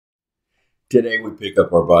Today we pick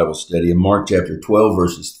up our Bible study in Mark chapter 12,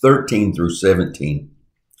 verses 13 through 17.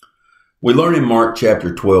 We learn in Mark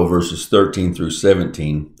chapter 12, verses 13 through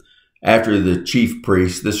 17, after the chief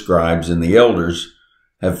priests, the scribes, and the elders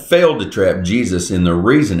have failed to trap Jesus in their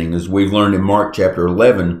reasoning, as we've learned in Mark chapter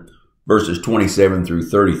 11, verses 27 through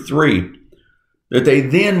 33, that they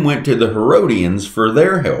then went to the Herodians for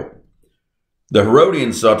their help. The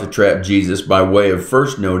Herodians sought to trap Jesus by way of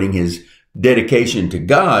first noting his dedication to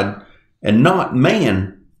God and not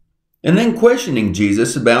man, and then questioning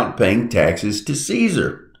Jesus about paying taxes to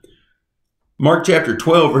Caesar. Mark chapter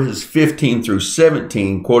 12, verses 15 through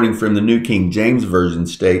 17, quoting from the New King James Version,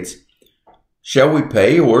 states, "Shall we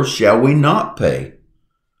pay or shall we not pay?"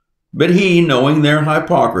 But he, knowing their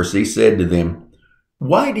hypocrisy, said to them,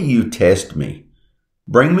 "Why do you test me?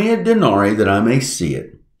 Bring me a denarii that I may see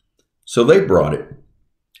it." So they brought it.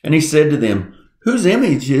 And he said to them,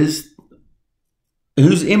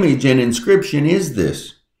 Whose image and inscription is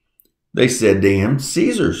this?" They said to him,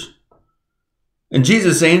 "Caesar's." And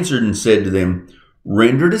Jesus answered and said to them,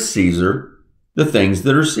 "Render to Caesar the things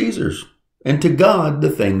that are Caesar's, and to God the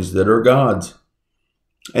things that are God's."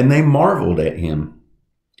 And they marveled at him.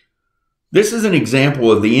 This is an example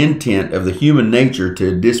of the intent of the human nature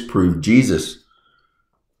to disprove Jesus.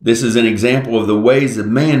 This is an example of the ways of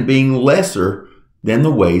man being lesser than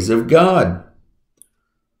the ways of God.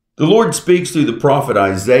 The Lord speaks through the prophet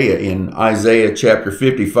Isaiah in Isaiah chapter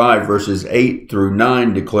 55, verses 8 through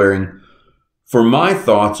 9, declaring, "For my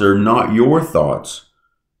thoughts are not your thoughts,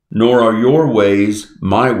 nor are your ways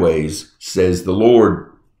my ways, says the Lord.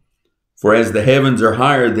 For as the heavens are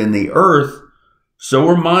higher than the earth, so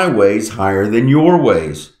are my ways higher than your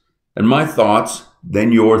ways, and my thoughts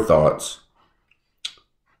than your thoughts."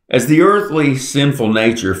 As the earthly sinful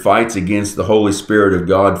nature fights against the Holy Spirit of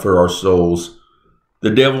God for our souls, the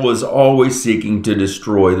devil is always seeking to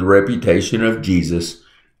destroy the reputation of Jesus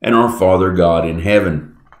and our Father God in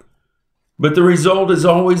heaven. But the result is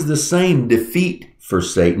always the same: defeat for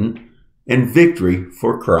Satan and victory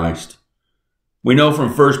for Christ. We know from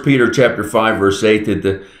 1 Peter chapter 5, verse 8 that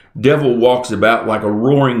the devil walks about like a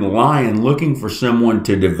roaring lion looking for someone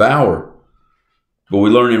to devour. But we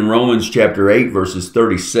learn in Romans chapter 8, verses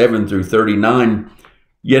 37 through 39,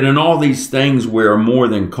 "Yet in all these things we are more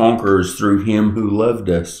than conquerors through him who loved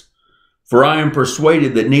us. For I am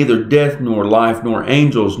persuaded that neither death nor life, nor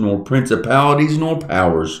angels, nor principalities, nor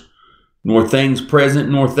powers, nor things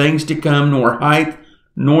present, nor things to come, nor height,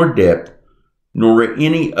 nor depth, nor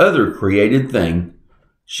any other created thing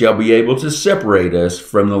shall be able to separate us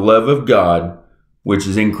from the love of God, which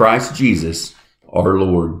is in Christ Jesus our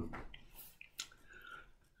Lord."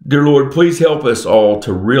 Dear Lord, please help us all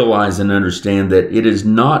to realize and understand that it is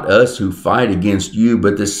not us who fight against you,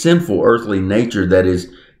 but the sinful earthly nature that is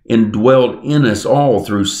indwelled in us all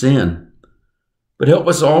through sin. But help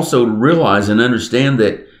us also to realize and understand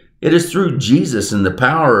that it is through Jesus and the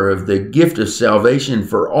power of the gift of salvation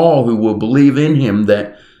for all who will believe in him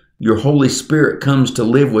that your Holy Spirit comes to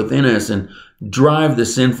live within us and drive the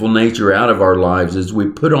sinful nature out of our lives as we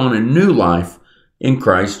put on a new life in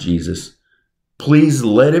Christ Jesus. Please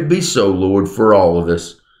let it be so, Lord, for all of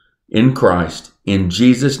us in Christ. In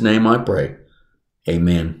Jesus' name I pray.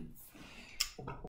 Amen.